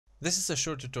This is a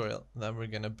short tutorial that we're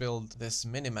gonna build this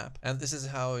minimap, and this is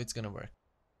how it's gonna work.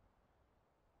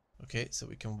 Okay, so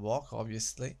we can walk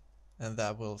obviously, and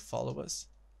that will follow us.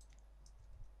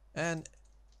 And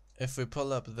if we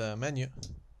pull up the menu,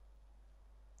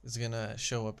 it's gonna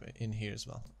show up in here as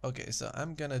well. Okay, so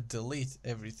I'm gonna delete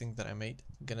everything that I made.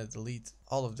 I'm gonna delete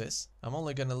all of this. I'm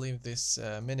only gonna leave this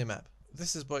minimap.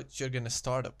 This is what you're gonna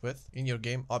start up with in your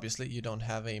game. Obviously you don't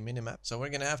have a minimap, so what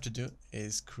we're gonna have to do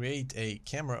is create a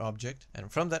camera object,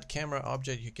 and from that camera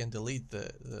object you can delete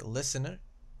the listener,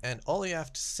 and all you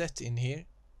have to set in here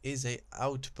is a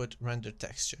output render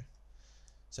texture.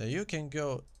 So you can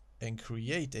go and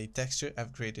create a texture.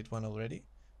 I've created one already.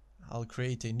 I'll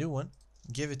create a new one,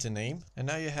 give it a name, and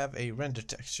now you have a render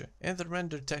texture. In the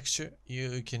render texture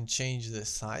you can change the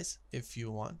size if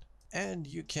you want, and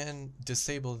you can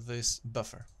disable this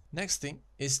buffer. Next thing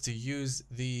is to use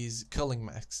these culling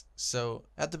masks. So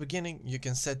at the beginning you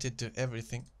can set it to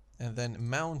everything and then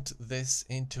mount this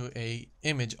into a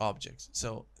image object.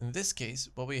 So in this case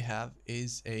what we have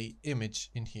is a image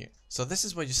in here. So this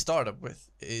is what you start up with,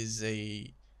 is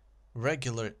a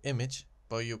regular image,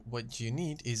 but what you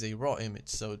need is a raw image.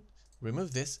 So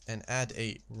remove this and add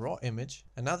a raw image,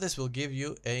 and now this will give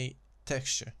you a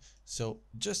texture. So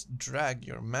just drag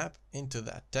your map into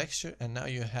that texture and now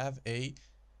you have a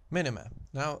minimap.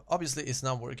 Now obviously it's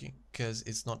not working because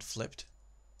it's not flipped.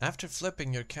 After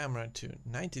flipping your camera to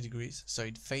 90 degrees so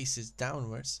it faces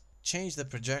downwards, change the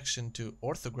projection to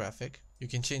orthographic. You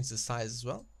can change the size as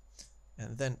well.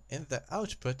 And then in the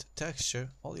output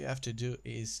texture, all you have to do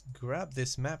is grab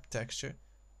this map texture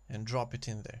and drop it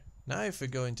in there. Now if we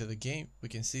go into the game, we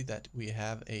can see that we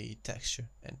have a texture.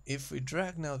 And if we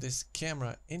drag now this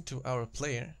camera into our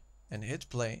player and hit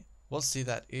play, we'll see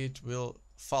that it will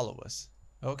follow us.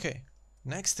 Okay,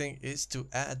 next thing is to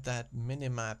add that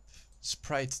minimap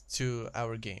sprite to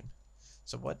our game.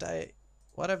 So what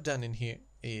I've done in here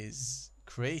is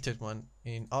created one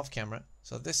in off camera.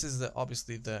 So this is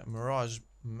obviously the Mirage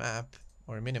map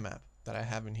or minimap that I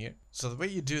have in here. So the way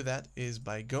you do that is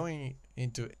by going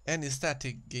into any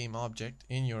static game object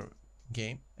in your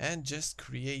game and just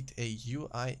create a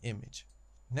UI image.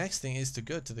 Next thing is to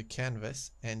go to the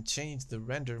canvas and change the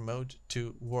render mode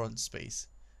to world space.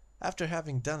 After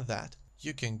having done that,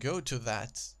 you can go to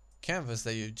that canvas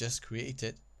that you just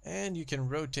created and you can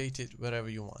rotate it wherever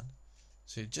you want.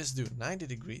 So you just do 90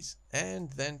 degrees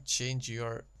and then change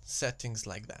your settings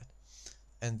like that.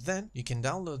 And then you can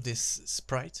download this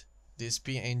sprite, this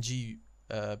PNG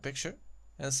picture,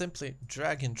 and simply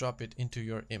drag and drop it into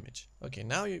your image. Okay,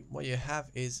 now what you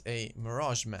have is a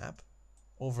Mirage map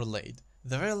overlaid.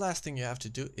 The very last thing you have to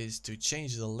do is to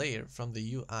change the layer from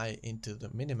the UI into the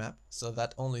minimap so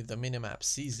that only the minimap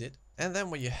sees it. And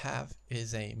then what you have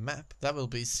is a map that will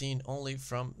be seen only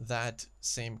from that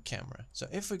same camera. So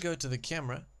if we go to the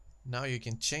camera, now you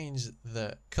can change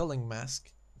the culling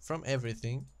mask from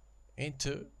everything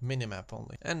into minimap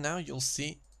only. And now you'll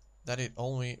see that it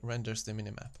only renders the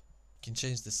minimap. You can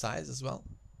change the size as well,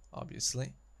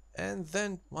 obviously. And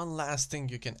then one last thing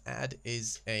you can add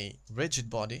is a rigid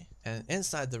body, and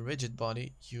inside the rigid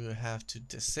body you have to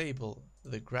disable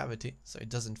the gravity so it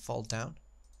doesn't fall down,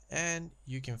 and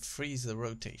you can freeze the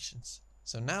rotations.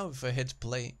 So now if I hit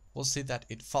play, we'll see that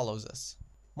it follows us.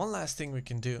 One last thing we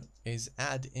can do is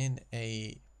add in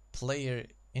a player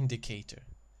indicator.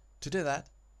 To do that,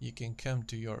 you can come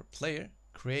to your player,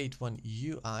 create one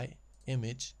UI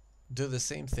image, do the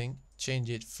same thing, change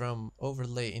it from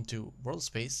overlay into world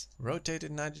space, rotate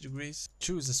it 90 degrees,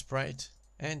 choose a sprite,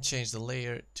 and change the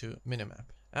layer to minimap.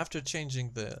 After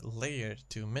changing the layer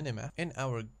to minimap, in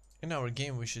our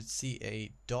game we should see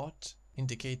a dot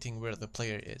indicating where the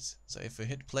player is. So if we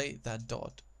hit play, that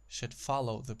dot should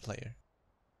follow the player.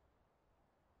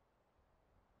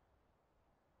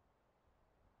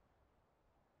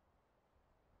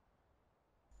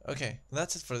 Okay,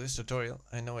 that's it for this tutorial.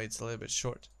 I know it's a little bit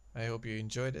short. I hope you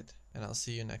enjoyed it, and I'll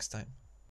see you next time.